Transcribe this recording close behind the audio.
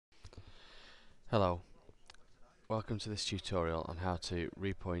Hello, welcome to this tutorial on how to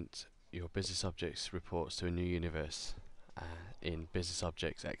repoint your business objects reports to a new universe in Business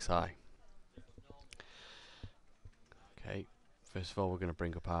Objects XI. Okay, first of all we're going to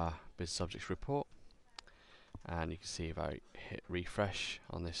bring up our business objects report, and you can see if I hit refresh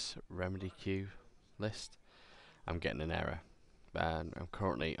on this remedy queue list, I'm getting an error. And I'm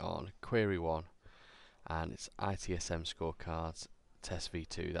currently on query 1 and it's ITSM scorecards test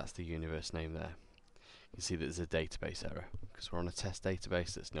v2, that's the universe name there. You can see that there's a database error because we're on a test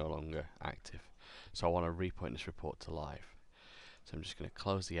database that's no longer active. So I want to repoint this report to live. So I'm just going to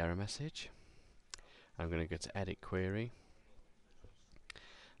close the error message. I'm going to go to edit query.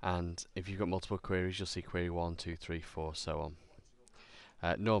 And if you've got multiple queries, you'll see query 1, 2, 3, 4, so on.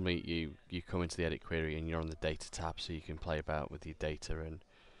 Normally you come into the edit query and you're on the data tab, so you can play about with your data and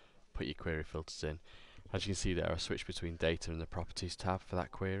put your query filters in. As you can see there, I switched between data and the properties tab for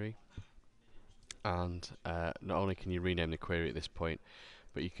that query. And not only can you rename the query at this point,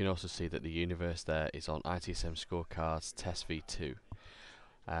 but you can also see that the universe there is on ITSM scorecards test v2.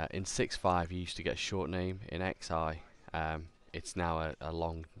 In 6.5 you used to get a short name. In XI it's now a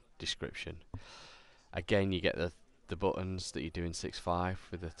long description. Again, you get the buttons that you do in 6.5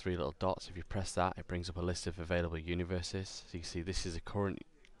 with the three little dots. If you press that, it brings up a list of available universes. So you can see this is a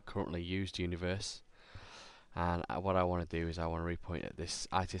currently used universe. And what I want to do is I want to repoint at this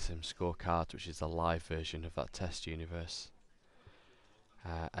ITSM scorecard, which is the live version of that test universe.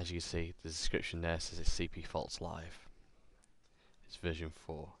 As you can see, the description there says it's CP faults live. It's version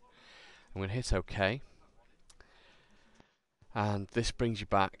 4. I'm going to hit OK, and this brings you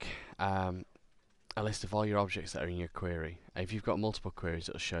back a list of all your objects that are in your query. If you've got multiple queries,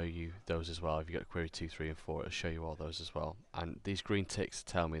 it'll show you those as well. If you've got query 2, 3 and 4, it'll show you all those as well. And these green ticks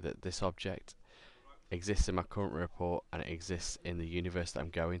tell me that this object exists in my current report and it exists in the universe that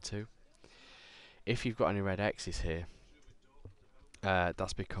I'm going to. If you've got any red X's here,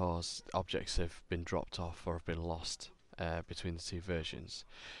 that's because objects have been dropped off or have been lost between the two versions.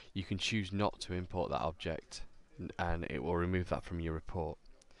 You can choose not to import that object and it will remove that from your report.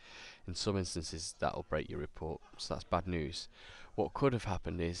 In some instances that will break your report, so that's bad news. What could have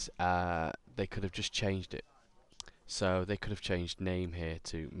happened is they could have just changed it. So they could have changed name here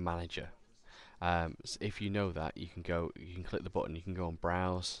to manager. So if you know that, you can click the button, you can go on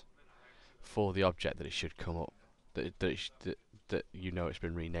browse for the object that it should come up, that you know it's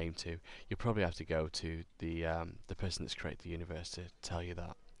been renamed to. You'll probably have to go to the person that's created the universe to tell you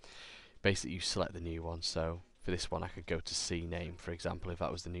that. Basically, you select the new one. So for this one, I could go to C name, for example, if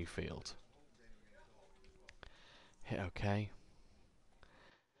that was the new field. Hit OK,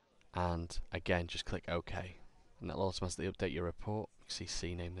 and again, just click OK, and that'll automatically update your report. You can see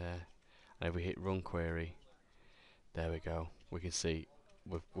C name there, and if we hit run query, there we go. We can see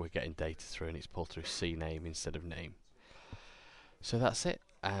we're getting data through, and it's pulled through C name instead of name. So that's it.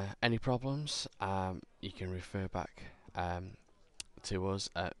 Any problems, you can refer back to us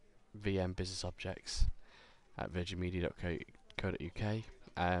at VM Business Objects at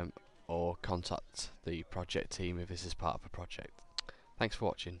virginmedia.co.uk, or contact the project team if this is part of a project. Thanks for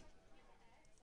watching.